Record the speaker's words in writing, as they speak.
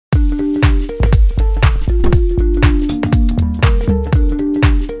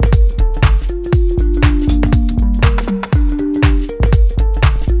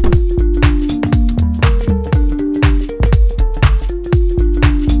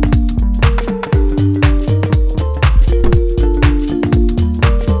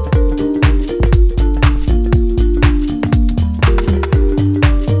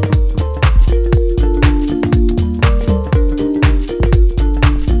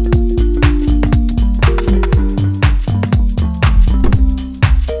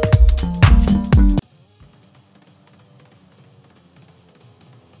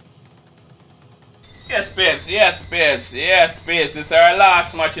Yes, babes. Yes, babes. This is our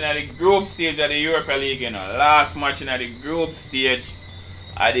last match in the group stage of the Europa League, you know. Last match in the group stage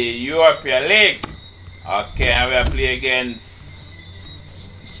of the Europa League. Okay, and we are playing against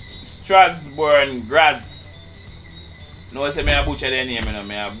Strasbourg Graz. No, say me a butcher their name, you know.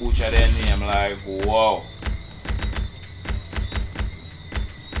 Me a butcher their name like, wow.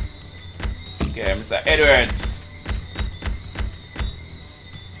 Okay, Mr. Edwards.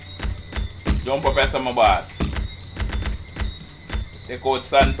 Jump up as my boss. Take out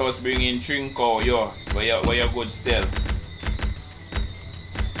Santos, bring in Trinco, yo. Where you good still?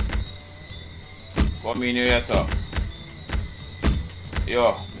 Come in here, sir.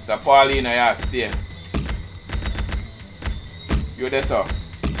 Yo, Mr. Paulino, yeah, stay. You there, sir.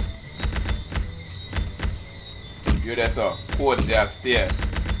 You there, sir. Coach, yeah, stay.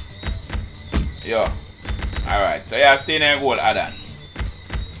 Yo. Alright, so yeah, stay in the goal, Adam.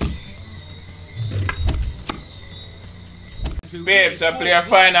 Babes, I play a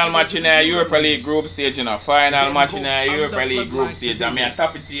final match in the Europa League group stage, you know. Final match in the Europa League group stage. I'm at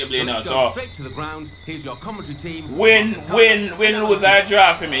top of the table, you know. So, win, lose or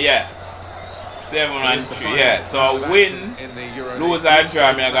draw for me, yeah. 7-3, yeah. So, win, lose or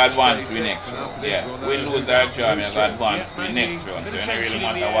draw, me I got advance to the next round. Yeah, win, lose or draw, me I got advance to the next round. So, it don't really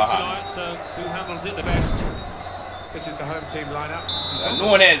matter what happens. So, who handles it the best? This is the home team lineup. So,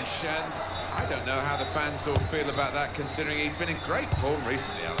 Nunes. I don't know how the fans will feel about that, considering he's been in great form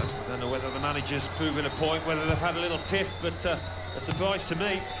recently, Alan. I don't know whether the manager's proven a point, whether they've had a little tiff, but a surprise to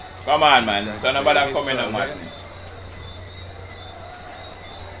me. Come on, man. So nobody coming on madness.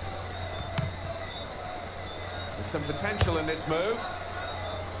 There's some potential in this move.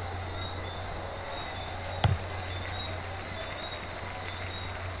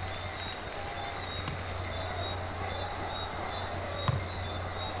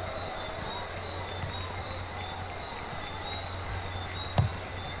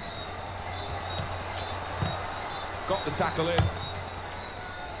 Got the tackle in.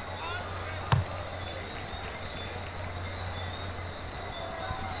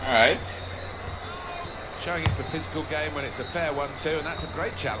 All right. Showing it's a physical game when it's a fair one too, and that's a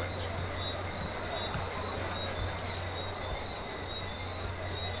great challenge.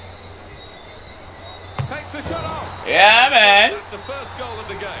 Takes the shot off. Yeah, man. That's the first goal of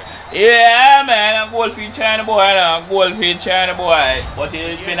the game. Yeah, man. A goal for China boy, no. Goal for China boy. But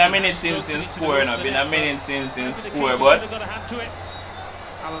it's been a minute since score, no. Been a minute since score, but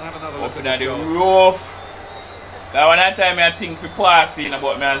open at the roof. That one that time I think for passing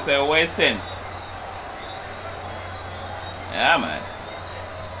about me and say, what sense? Yeah, man.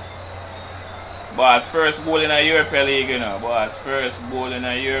 Boss, first goal in a Europa League, you know. Boss, first goal in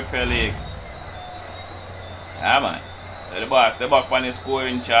a Europa League. Yeah, man. So the boss, they're back on the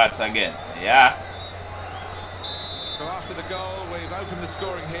scoring charts again. Yeah. So after the goal, we've opened the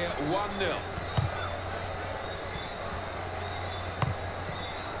scoring here, 1-0.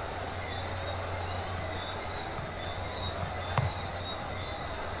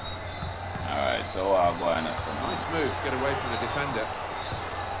 Alright, so I'll go on. Nice move to get away from the defender.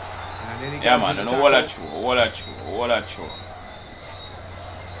 And in he yeah, goes man, with no, the all tackle. that true.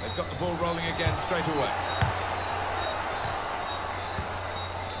 They've got the ball rolling again straight away.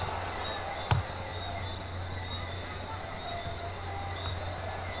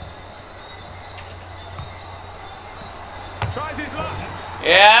 Tries his luck.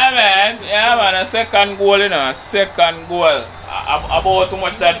 Yeah, man, a second goal, you know, a second goal. About too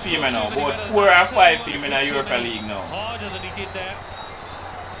much that film, you know, about 4 or 5 film in a Europa League now. Harder than he did there.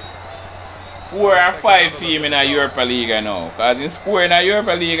 4 or 5 film in a Europa League, you know, because he's scoring a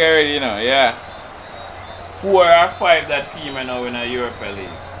Europa League already, you know, yeah. 4 or 5 that film, you know, in a Europa League.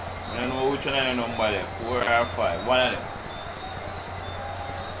 I don't know which one of the number there, 4 or 5, one of them.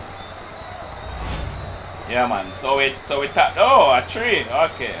 Yeah, man. So we tapped. Oh, a 3.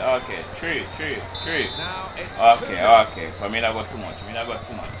 Okay. 3. Now it's Okay. So I mean I got too much.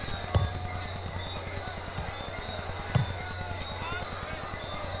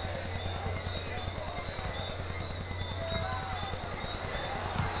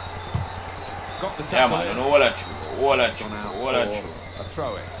 got the Yeah, tackle man. in. No, all that true. A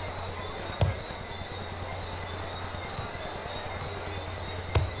throw in.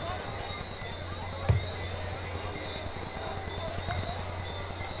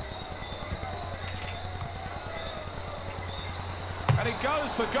 And he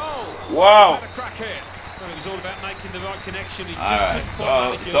goes for goal. Wow. Had a crack in. Well, it was all about making the right connection. He just Alright, couldn't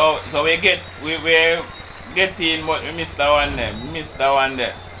quite manage it. so we get in, but we missed that one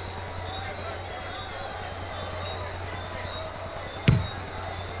there.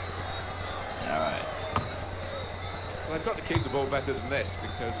 Alright. ball better than this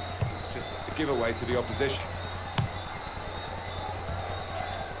because it's just a giveaway to the opposition.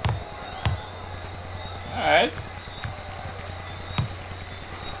 All right.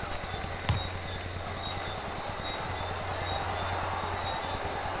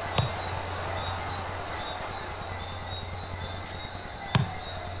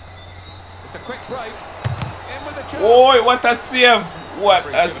 It's a quick break. In with the chance. Oh, what a save! What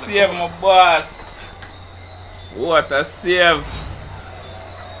a save, my boss! What a save!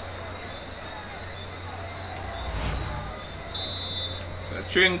 It's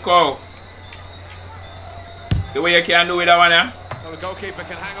a trinko. See what you can do with that one, yeah? Well, the goalkeeper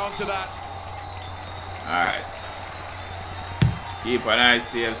can hang on to that. Alright. Keep a nice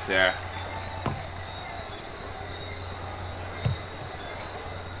save, sir.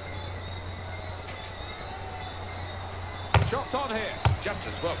 Shots on here. Just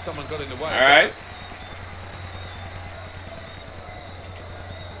as well someone got in the way. Alright.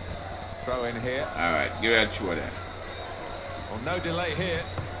 Throw in here. Alright, give it a throw there. Well, no delay here.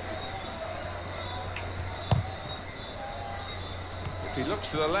 If he looks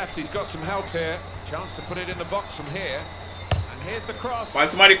to the left, he's got some help here. Chance to put it in the box from here. And here's the cross. Find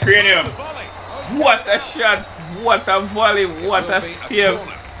somebody cranium. What a shot. What a volley. What a save.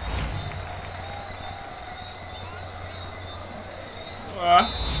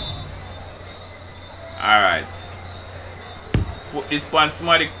 Alright. Put this on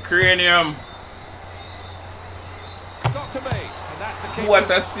somebody cranium. Got to be. And that's the keeper. What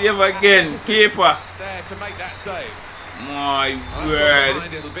a save again. Keeper. There to make that save. My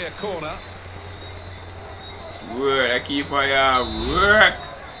word. It'll be a corner. Word, a keeper, yeah, work.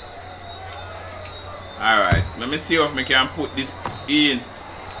 Alright, let me see if I can put this in.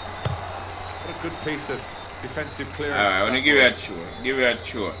 What a good piece of defensive clearance. Alright, I want to give it a shot. Give it a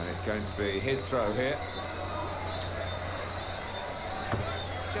shot. And it's going to be his throw here.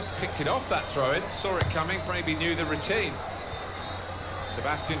 Just picked it off that throw in, saw it coming, maybe knew the routine.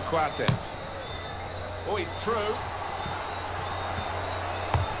 Sebastian Coates. Oh, he's through.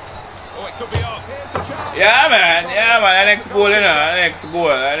 Oh, it could be off. Here's the chance. Yeah, man. Yeah, man. The next goal, you know. The next goal.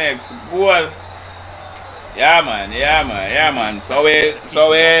 The next goal. Yeah, man. Yeah, man. Yeah, man. So we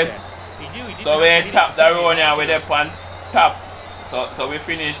tap the run here with the on top. So we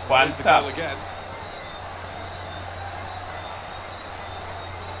finish on top. Again.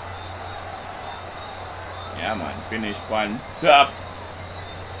 Yeah, man. Finish on top.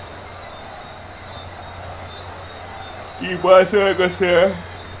 You boss are sir.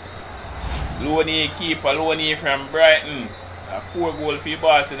 Looney keeper, Looney from Brighton. 4 goal for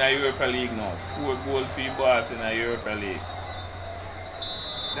boss in the Europa League now. 4 goal for boss in the Europa League.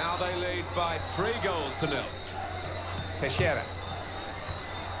 Now they lead by 3 goals to 0. Teixeira.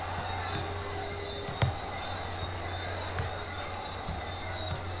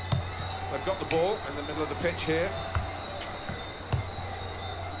 They've got the ball in the middle of the pitch here.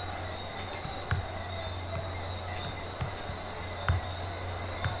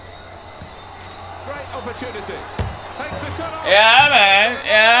 Opportunity. Takes the shot off. Yeah, man.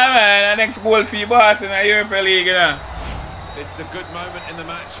 Yeah, man. The next goal for boss in the Europa League, you know. It's a good moment in the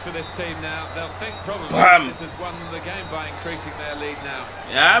match for this team now. They'll think probably this has won the game by increasing their lead now.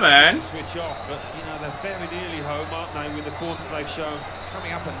 Yeah, man. Switch off, but you know they're very nearly home, aren't they, with the form that they've shown.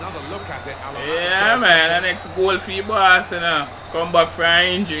 Coming up, another look at it. Alan. Yeah, man. The next goal for boss, you know. Come back for an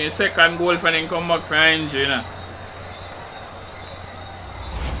injury. Second goal for them come back for an injury, you know.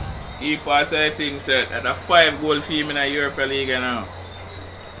 He passed everything set at a 5 goal for him in the Europa League now.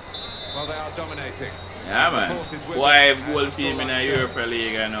 Well, they are dominating. Yeah, man. 5 goal for him in the Europa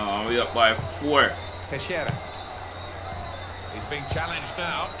League now. We're up by 4. Teixeira. He's being challenged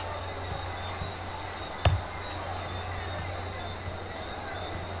now.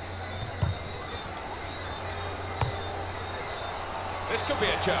 This could be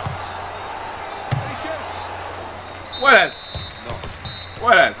a chance. And he shoots. What else? Not.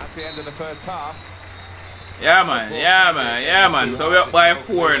 What else? At the end of the first half. Yeah, man. Yeah, man. Yeah, man. So we're up by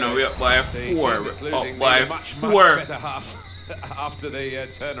 4 now. We're up by 4. We're up by 4. Much better half after the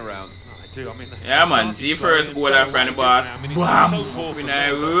turnaround. I mean, yeah, man. See first goal there from the boss. I mean, Bam! so poor In from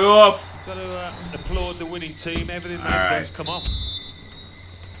a them. rough. Got to applaud the winning team. Everything they've All done right. has come off.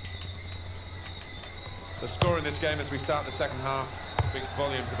 The score in this game as we start the second half speaks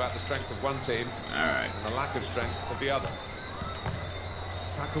volumes about the strength of one team Alright. and the lack of strength of the other.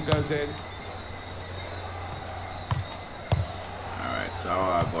 Tackle goes in. Alright, so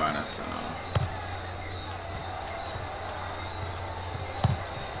I'm going to say now.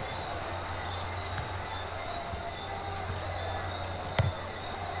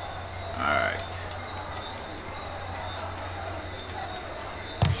 Alright.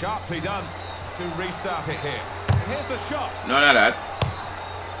 Sharply done to restart it here. And here's the shot. None of that.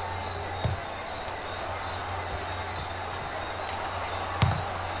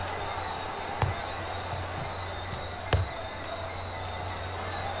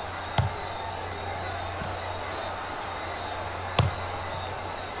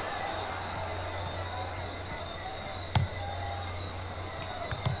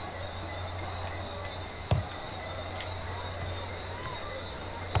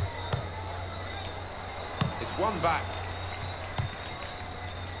 It's one back.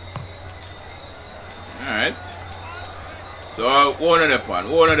 Alright. So one of the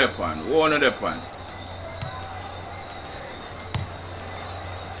pan.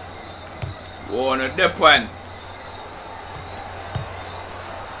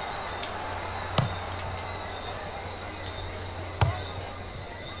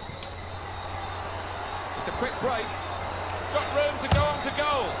 It's a quick break. Got room to go on to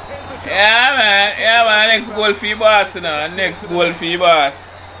goal. Here's the shot. Yeah man, next goal for boss, you know. Next goal for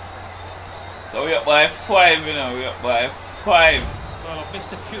boss. So we're up by 5, you know, Well, I've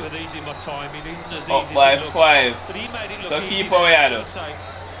missed a few of these in my time. It isn't as easy Up as by it looks, 5. but he made it look So easy keep there, away at I'd it. say.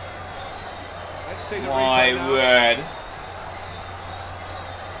 Let's see the My replay now. word.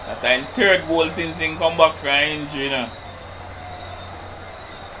 That time third goal since he come back from injury, you know.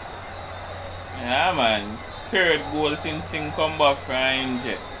 Yeah man. Third goal since he come back from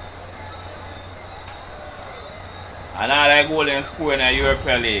injury. Another goal in score in the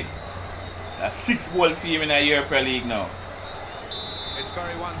Europa League. That's 6 goal for him in the Europa League now. It's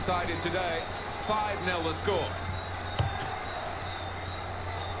very one-sided today. 5-0 the score.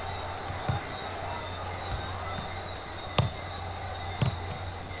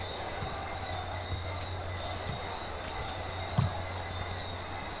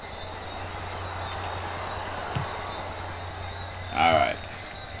 Alright.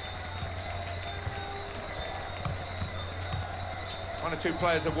 One or two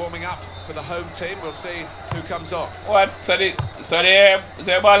players are warming up for the home team. We'll see who comes on. What? So the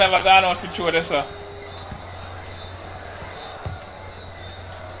ball never gone out for through this, sir?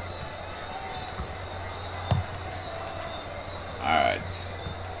 Alright.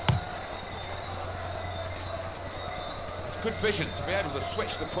 It's good vision to be able to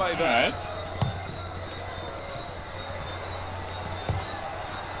switch the play there. Alright.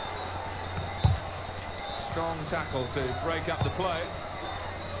 Strong tackle to break up the play.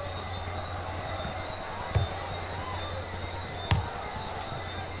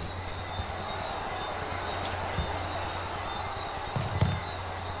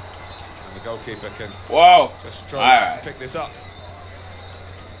 And the goalkeeper can Wow. just try Alright. to pick this up.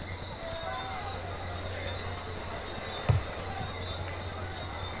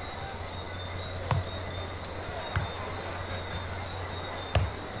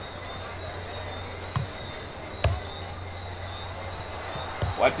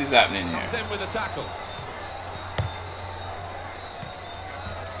 What is happening Comes here? in with a tackle.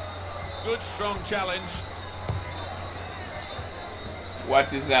 Good strong challenge.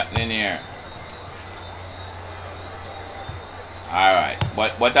 What is happening here? Alright.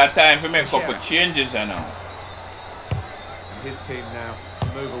 But that time for make a couple changes, I know. And his team now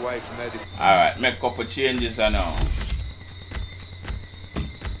move away from their defense. Alright, make a couple changes, I know.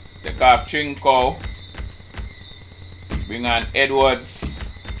 Take off Trinko. Bring on Edwards.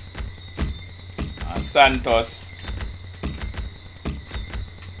 And Santos.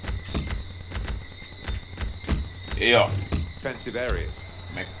 Yeah. Defensive areas.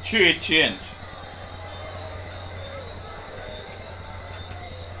 Make 3 change.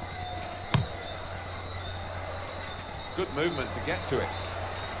 Good movement to get to it.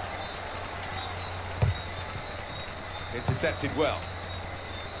 Intercepted well.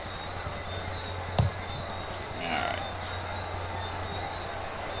 Alright.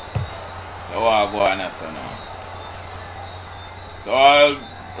 So I'll go on now. So I'll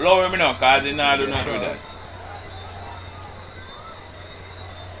lower him now because he not do nothing with that.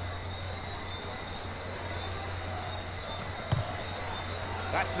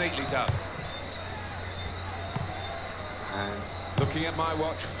 That's neatly done. And looking at my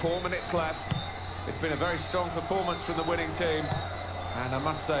watch, 4 minutes left. It's been a very strong performance from the winning team. And I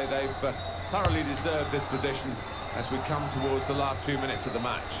must say they've thoroughly deserved this position as we come towards the last few minutes of the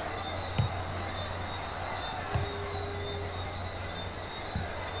match.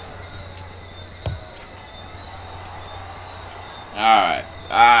 Alright.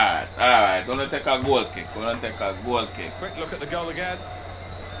 Gonna take a goal kick. Quick look at the goal again.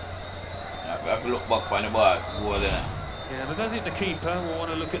 I have to look back on the boss goal there. Yeah, and I don't think the keeper will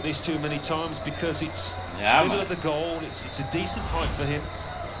want to look at this too many times because it's Yeah, middle man. of the goal. It's a decent height for him.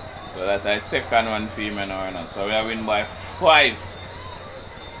 So that is second one for him now, you know. So we are win by 5.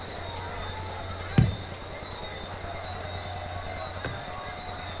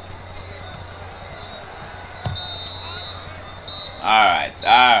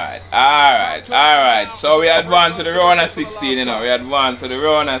 Alright. So we advance to the round of 16, you know. We advance to the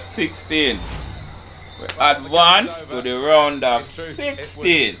round of 16. We advance to the round of 16.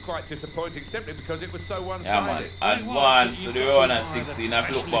 It was quite disappointing simply because it was so one-sided. Yeah, man. Advance to the round of 16. I've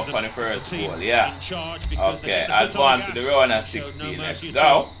looked back on the first goal, yeah. Okay, advance to the round of 16. Let's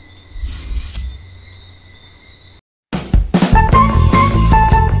go.